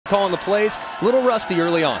calling the plays. A little rusty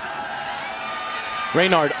early on.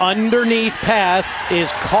 Reynard underneath pass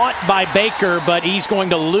is caught by Baker, but he's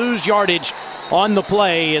going to lose yardage on the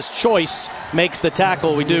play as Choice makes the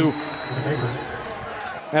tackle. We do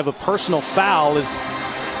have a personal foul as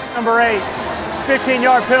number 8,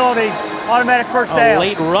 15-yard penalty, automatic first down. A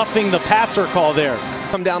late roughing the passer call there.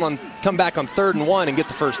 Come back on 3rd and 1 and get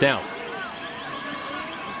the first down.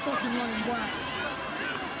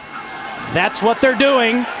 That's what they're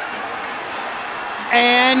doing.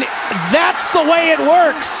 And that's the way it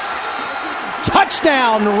works.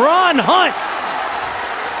 Touchdown, Ron Hunt.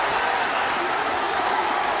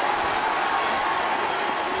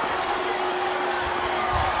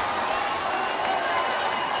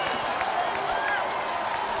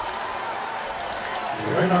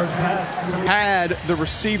 Had the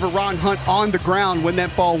receiver Ron Hunt on the ground when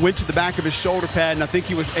that ball went to the back of his shoulder pad, and I think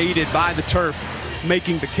he was aided by the turf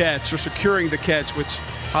making the catch or securing the catch, which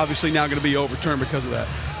obviously now going to be overturned because of that.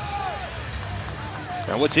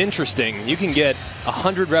 Now what's interesting, you can get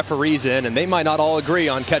 100 referees in and they might not all agree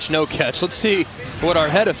on catch no catch. Let's see what our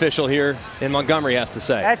head official here in Montgomery has to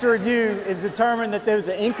say. After review, it was determined that there was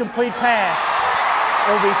an incomplete pass.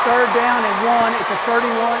 It will be 3rd down and 1 at the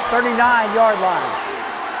 39-yard line.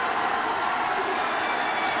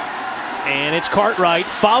 And it's Cartwright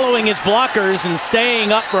following his blockers and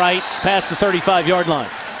staying upright past the 35-yard line.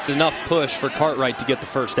 Enough push for Cartwright to get the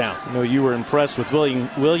first down. I know you were impressed with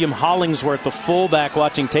William Hollingsworth, the fullback,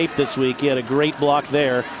 watching tape this week. He had a great block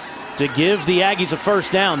there to give the Aggies a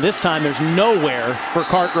first down. This time there's nowhere for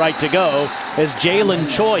Cartwright to go as Jalen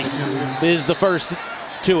Choice is the first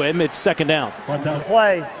to him. It's 2nd down.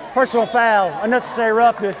 Play, personal foul, unnecessary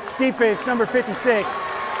roughness, defense number 56,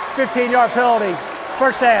 15-yard penalty,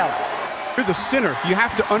 first down. You're the center. You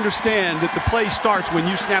have to understand that the play starts when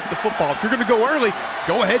you snap the football. If you're going to go early,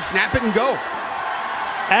 go ahead, snap it and go.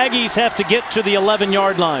 Aggies have to get to the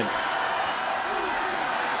 11-yard line.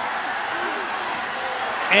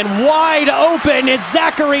 And wide open is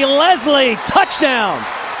Zachary Leslie. Touchdown.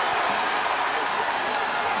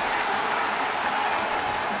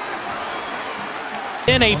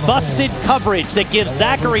 In a busted coverage that gives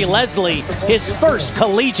Zachary Leslie his first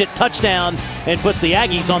collegiate touchdown and puts the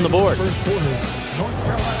Aggies on the board.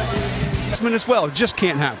 As well, it just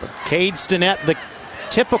can't happen. Cade Stinnett,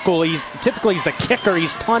 typically he's the kicker.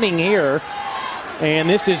 He's punting here. And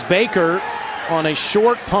this is Baker on a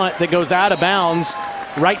short punt that goes out of bounds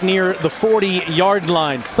right near the 40-yard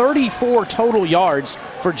line. 34 total yards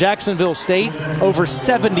for Jacksonville State, over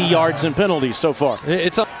 70 yards in penalties so far.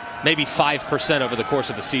 It's up maybe 5% over the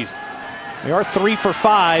course of the season. They are 3 for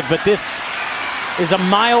 5, but this is a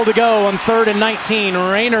mile to go on 3rd and 19.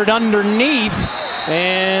 Reynard underneath,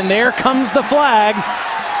 and there comes the flag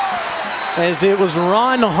as it was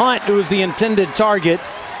Ron Hunt who was the intended target.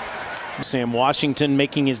 Sam Washington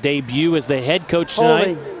making his debut as the head coach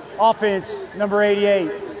tonight. Holding, offense, number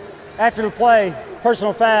 88. After the play,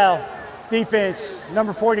 personal foul, defense,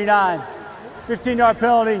 number 49. 15-yard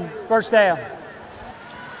penalty, first down.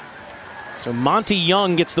 So Monty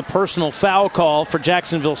Young gets the personal foul call for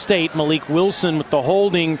Jacksonville State. Malik Wilson with the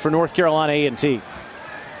holding for North Carolina A&T.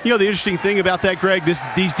 You know, the interesting thing about that, Greg,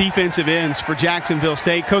 these defensive ends for Jacksonville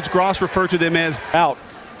State, Coach Gross referred to them as out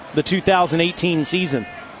the 2018 season.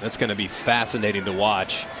 That's going to be fascinating to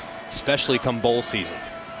watch, especially come bowl season.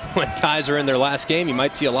 When guys are in their last game, you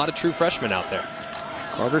might see a lot of true freshmen out there.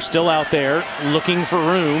 Carter's still out there looking for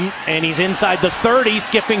room, and he's inside the 30,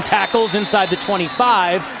 skipping tackles inside the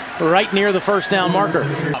 25, right near the first down marker.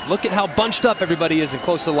 Look at how bunched up everybody is and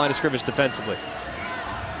close to the line of scrimmage defensively.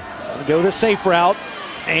 Go the safe route,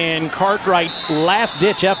 and Cartwright's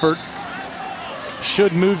last-ditch effort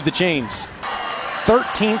should move the chains.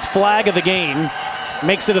 13th flag of the game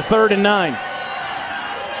makes it a 3rd and 9.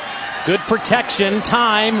 Good protection,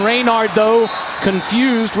 time. Reynard, though,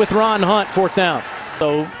 confused with Ron Hunt, 4th down.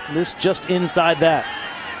 So this just inside that.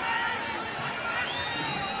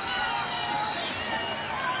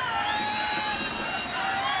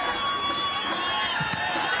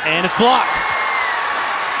 And it's blocked.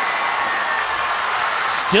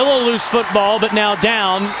 Still a loose football, but now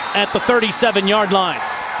down at the 37-yard line.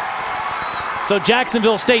 So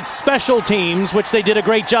Jacksonville State's special teams, which they did a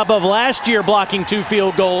great job of last year blocking 2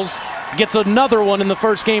 field goals, gets another one in the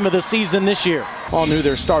first game of the season this year. All knew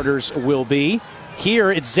their starters will be.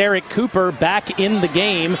 Here it's Zarek Cooper back in the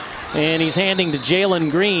game, and he's handing to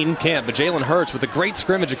Jalen Green. But Jalen Hurts with a great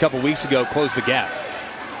scrimmage a couple weeks ago closed the gap.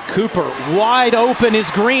 Cooper wide open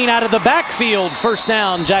is Green out of the backfield. First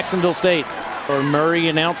down, Jacksonville State. Or Murray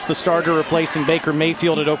announced the starter replacing Baker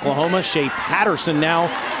Mayfield at Oklahoma. Shea Patterson now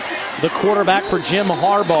the quarterback for Jim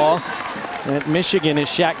Harbaugh. at Michigan as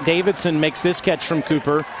Shaq Davidson makes this catch from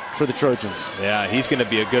Cooper for the Trojans. Yeah, he's going to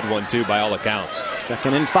be a good one, too, by all accounts.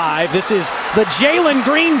 2nd and 5. This is the Jalen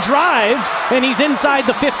Green drive, and he's inside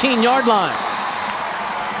the 15-yard line.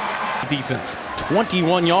 Defense.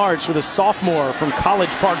 21 yards for the sophomore from College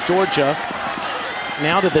Park, Georgia.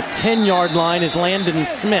 Now to the 10-yard line is Landon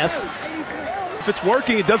Smith. If it's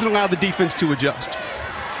working, it doesn't allow the defense to adjust.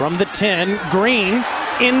 From the 10, Green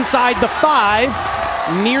inside the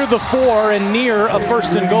 5, near the 4, and near a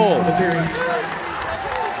 1st and goal.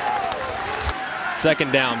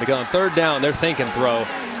 2nd down. They go on 3rd down. They're thinking throw.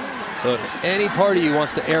 So if any part of you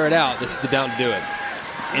wants to air it out, this is the down to do it.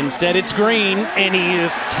 Instead, it's Green, and he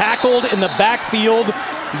is tackled in the backfield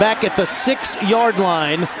back at the 6-yard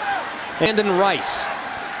line. Landon Rice.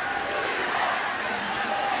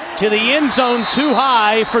 To the end zone, too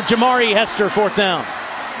high for Jamari Hester, 4th down.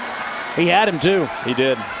 He had him, too. He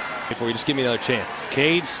did. Before you just give me another chance.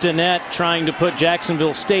 Cade Stinnett trying to put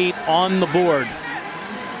Jacksonville State on the board.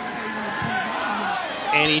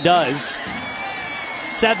 And he does.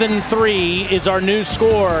 7-3 is our new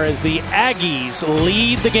score as the Aggies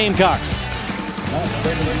lead the Gamecocks.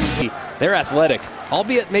 They're athletic,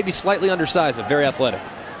 albeit maybe slightly undersized, but very athletic.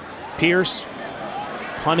 Pierce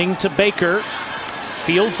punting to Baker.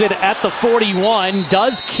 Fields it at the 41.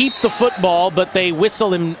 Does keep the football, but they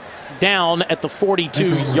whistle him down at the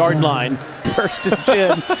 42-yard line. 1st and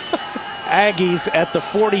 10. Aggies at the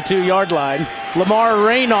 42-yard line. Lamar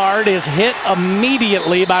Raynard is hit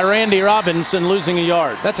immediately by Randy Robinson, losing a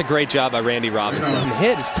yard. That's a great job by Randy Robinson. And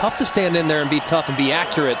hit, it's tough to stand in there and be tough and be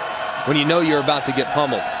accurate when you know you're about to get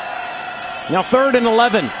pummeled. Now 3rd and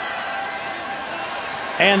 11.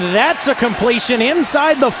 And that's a completion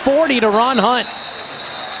inside the 40 to Ron Hunt.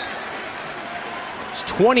 It's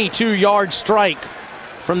 22-yard strike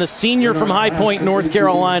from the senior from High Point, North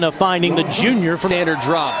Carolina, finding the junior from standard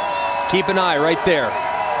drop. Keep an eye right there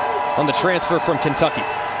on the transfer from Kentucky.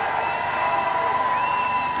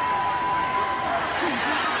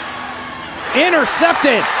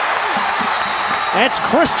 Intercepted. That's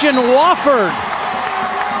Christian Wofford.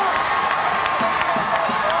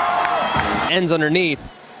 Ends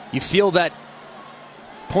underneath. You feel that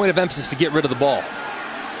point of emphasis to get rid of the ball.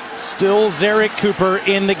 Still Zarek Cooper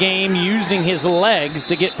in the game, using his legs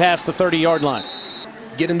to get past the 30-yard line.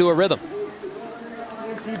 Get into a rhythm.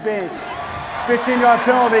 Bench. 15-yard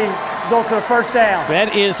penalty results in a 1st down.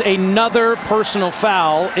 That is another personal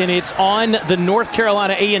foul, and it's on the North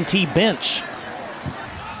Carolina A&T bench.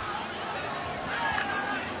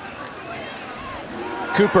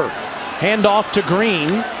 Cooper, handoff to Green,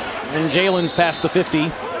 and Jalen's past the 50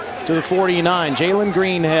 to the 49. Jalen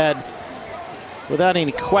Green had, without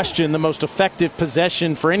any question, the most effective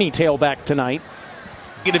possession for any tailback tonight.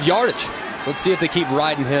 Negative yardage. Let's see if they keep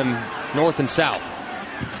riding him north and south.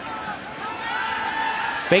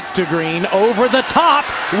 Fake to Green, over the top,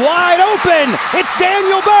 wide open. It's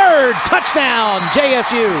Daniel Bird, touchdown,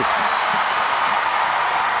 JSU.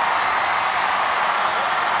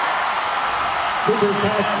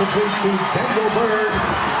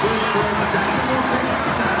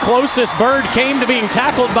 Closest Bird came to being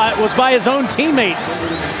tackled was by his own teammates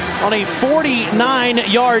on a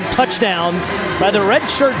 49-yard touchdown by the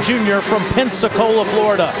redshirt junior from Pensacola,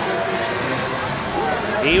 Florida.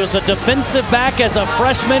 He was a defensive back as a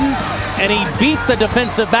freshman, and he beat the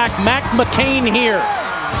defensive back, Mac McCain, here.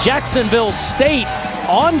 Jacksonville State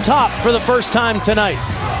on top for the first time tonight.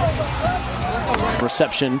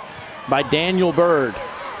 Reception by Daniel Bird.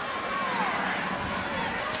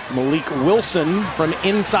 Malik Wilson from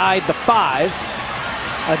inside the 5.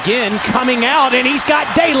 Again, coming out, and he's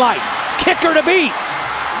got daylight. Kicker to beat.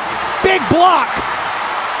 Big block.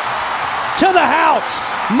 To the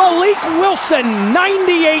house, Malik Wilson,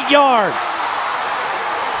 98 yards.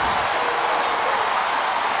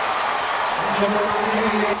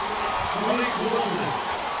 Malik Wilson,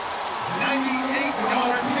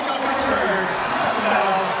 98-yard pickup return.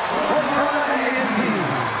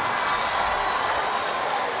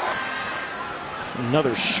 It's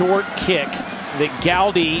another short kick that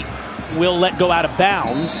Gowdy will let go out of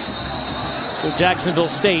bounds. So Jacksonville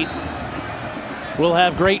State will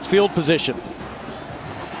have great field position.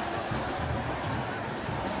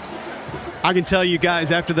 I can tell you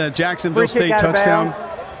guys, after that Jacksonville State touchdown,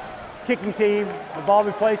 kicking team, the ball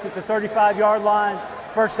be placed at the 35-yard line,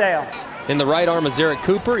 1st down. In the right arm of Zarek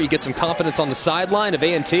Cooper, you get some confidence on the sideline of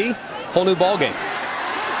A&T. Whole new ball game.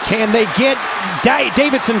 Can they get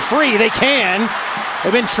Davidson free? They can.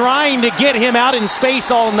 They've been trying to get him out in space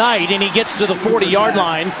all night, and he gets to the 40-yard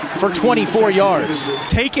line for 24 yards.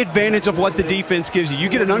 Take advantage of what the defense gives you. You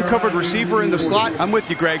get an uncovered receiver in the slot. I'm with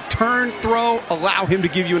you, Greg. Turn, throw, allow him to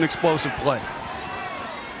give you an explosive play.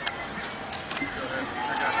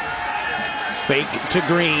 Fake to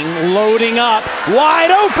Green, loading up, wide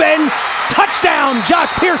open, touchdown,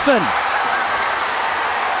 Josh Pearson.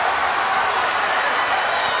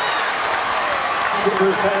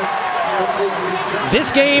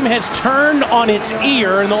 This game has turned on its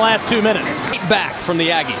ear in the last 2 minutes. Back from the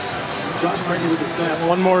Aggies.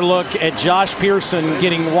 One more look at Josh Pearson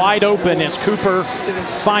getting wide open as Cooper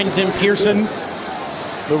finds him. Pearson,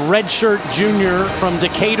 the redshirt junior from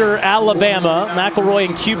Decatur, Alabama. McElroy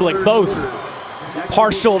and Kublik both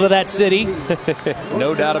partial to that city.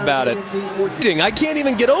 No doubt about it. I can't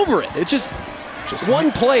even get over it. It's just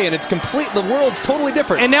one play and it's complete. The world's totally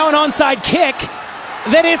different. And now an onside kick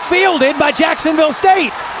that is fielded by Jacksonville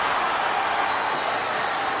State.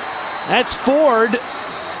 That's Ford,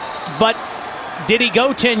 but did he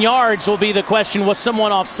go 10 yards will be the question. Was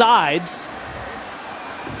someone offsides?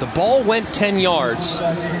 The ball went 10 yards,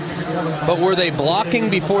 but were they blocking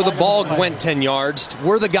before the ball went 10 yards?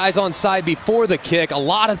 Were the guys on side before the kick? A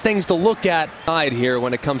lot of things to look at here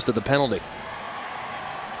when it comes to the penalty.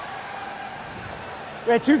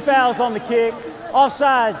 We had 2 fouls on the kick.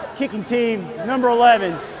 Offsides, kicking team, number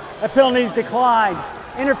 11. That penalty's declined.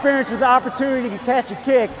 Interference with the opportunity to catch a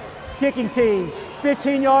kick, kicking team.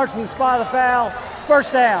 15 yards from the spot of the foul,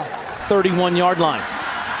 first down. 31-yard line.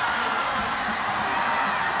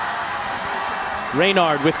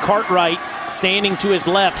 Reynard with Cartwright standing to his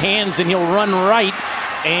left, hands, and he'll run right.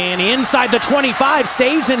 And inside the 25,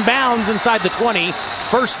 stays in bounds inside the 20.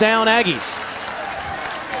 First down, Aggies.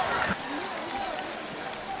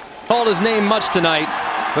 Called his name much tonight,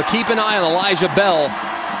 but keep an eye on Elijah Bell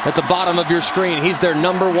at the bottom of your screen. He's their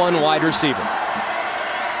 #1 wide receiver.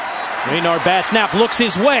 Reynard bass snap, looks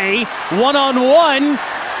his way, one-on-one,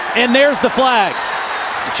 and there's the flag.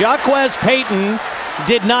 Jaquez Payton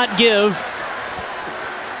did not give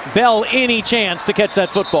Bell any chance to catch that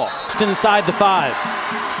football. Just inside the 5.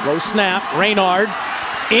 Low snap, Reynard,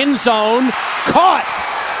 end zone, caught.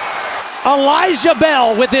 Elijah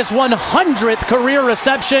Bell with his 100th career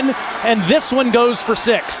reception, and this one goes for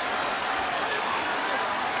 6.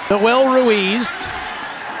 Noel Ruiz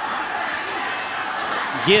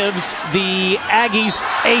gives the Aggies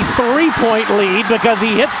a 3-point lead because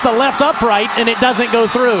he hits the left upright and it doesn't go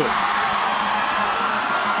through.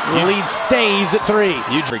 The lead stays at 3.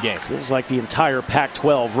 Huge game. Feels like the entire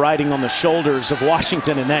Pac-12 riding on the shoulders of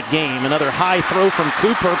Washington in that game. Another high throw from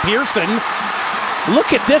Cooper. Pearson,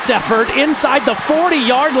 look at this effort inside the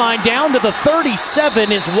 40-yard line down to the 37.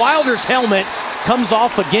 His Wilder's helmet comes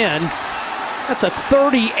off again. That's a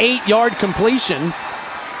 38-yard completion.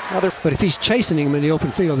 But if he's chasing him in the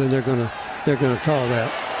open field, then they're gonna call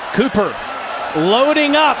that. Cooper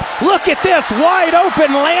loading up. Look at this, wide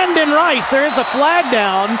open Landon Rice. There is a flag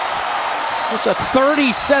down. It's a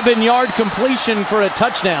 37-yard completion for a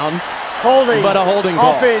touchdown. Holding. But a holding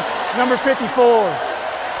call. Offense, number 54.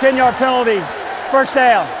 10-yard penalty. First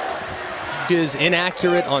down. Is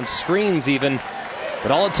inaccurate on screens even,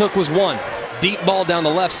 but all it took was one. Deep ball down the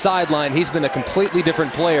left sideline. He's been a completely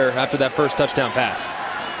different player after that first touchdown pass.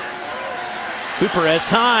 Cooper has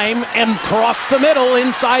time and cross the middle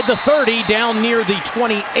inside the 30, down near the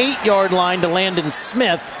 28-yard line to Landon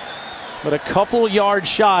Smith, but a couple yards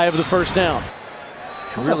shy of the first down.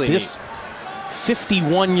 Really this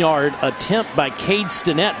 51-yard attempt by Cade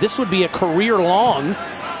Stinnett. This would be a career long.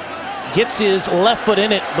 Gets his left foot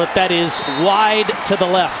in it, but that is wide to the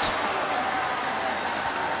left.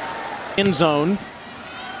 End zone.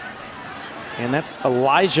 And that's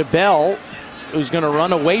Elijah Bell who's going to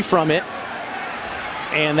run away from it.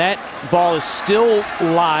 And that ball is still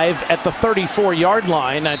live at the 34-yard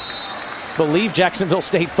line. I believe Jacksonville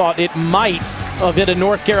State thought it might have hit a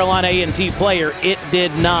North Carolina A&T player. It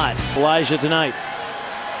did not. Elijah tonight.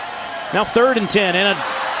 Now 3rd and 10, and a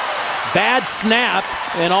bad snap,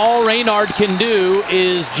 and all Reynard can do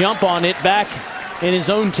is jump on it back in his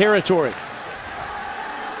own territory.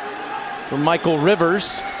 From Michael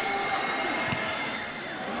Rivers.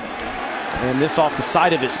 And this off the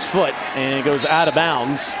side of his foot, and it goes out of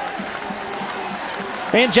bounds.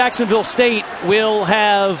 And Jacksonville State will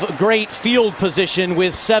have great field position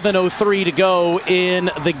with 7:03 to go in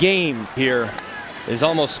the game. Here is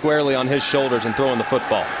almost squarely on his shoulders and throwing the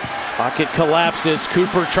football. Pocket collapses.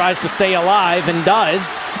 Cooper tries to stay alive and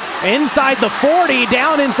does. Inside the 40,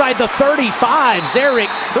 down inside the 35. Zarek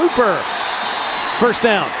Cooper. First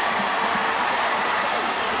down.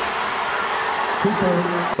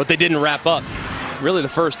 But they didn't wrap up. Really the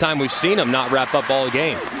first time we've seen them not wrap up all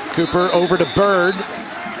game. Cooper over to Bird.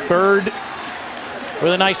 Bird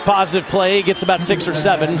with a nice positive play, gets about 6 or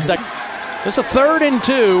 7. Just a 3rd and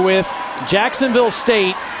 2 with Jacksonville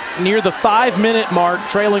State near the 5-minute mark,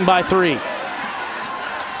 trailing by 3.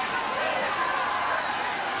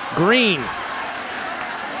 Green.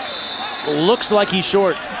 Looks like he's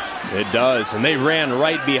short. It does, and they ran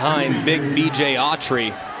right behind big B.J.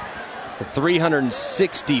 Autry, the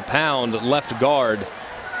 360-pound left guard.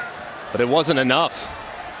 But it wasn't enough.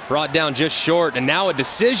 Brought down just short, and now a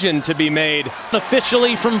decision to be made.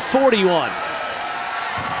 Officially from 41.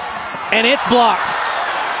 And it's blocked.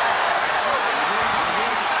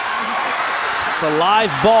 It's a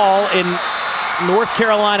live ball in North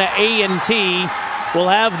Carolina A&T. Will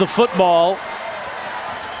have the football.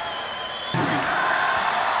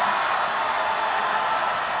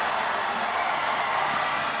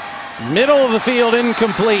 Middle of the field,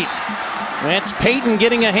 incomplete. That's Peyton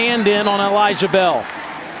getting a hand in on Elijah Bell.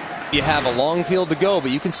 You have a long field to go,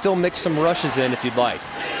 but you can still mix some rushes in if you'd like.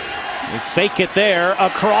 They fake it there,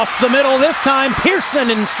 across the middle this time. Pearson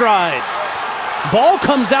in stride. Ball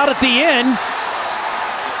comes out at the end.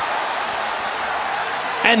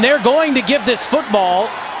 And they're going to give this football,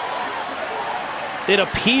 it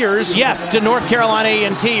appears, yes, to North Carolina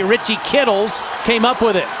A&T. Richie Kittles came up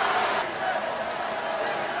with it.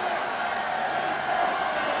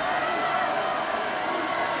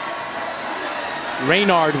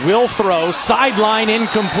 Raynard will throw, sideline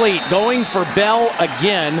incomplete. Going for Bell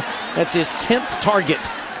again. That's his 10th target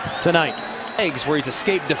tonight. Eggs where he's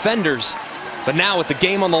escaped defenders, but now with the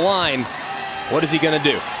game on the line, what is he going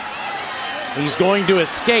to do? He's going to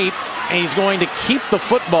escape, and he's going to keep the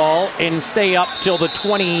football and stay up till the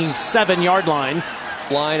 27-yard line.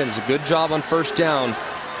 And it's a good job on first down,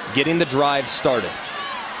 getting the drive started.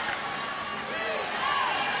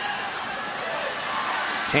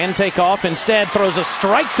 Can take off, instead throws a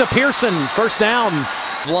strike to Pearson. First down.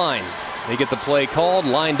 Line. They get the play called,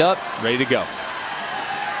 lined up, ready to go.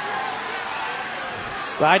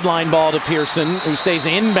 Sideline ball to Pearson, who stays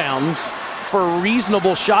inbounds for a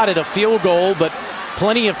reasonable shot at a field goal, but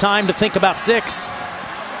plenty of time to think about 6.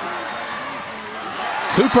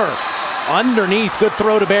 Cooper underneath, good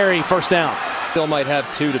throw to Barry, first down. Still might have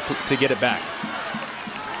 2 to get it back.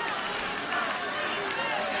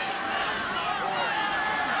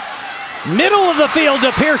 Middle of the field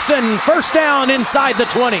to Pearson, first down inside the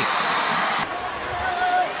 20.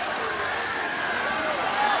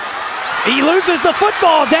 He loses the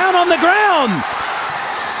football down on the ground.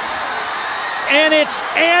 And it's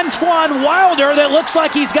Antoine Wilder that looks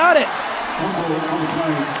like he's got it.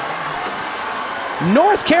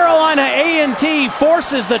 North Carolina A&T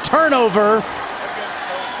forces the turnover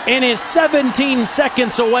and is 17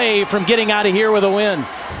 seconds away from getting out of here with a win.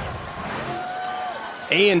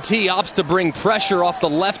 A&T opts to bring pressure off the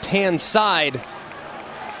left-hand side,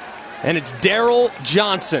 and it's Daryl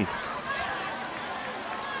Johnson,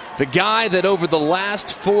 the guy that over the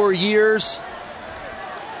last 4 years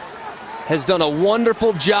has done a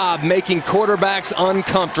wonderful job making quarterbacks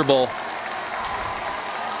uncomfortable.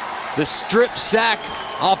 The strip sack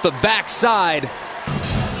off the backside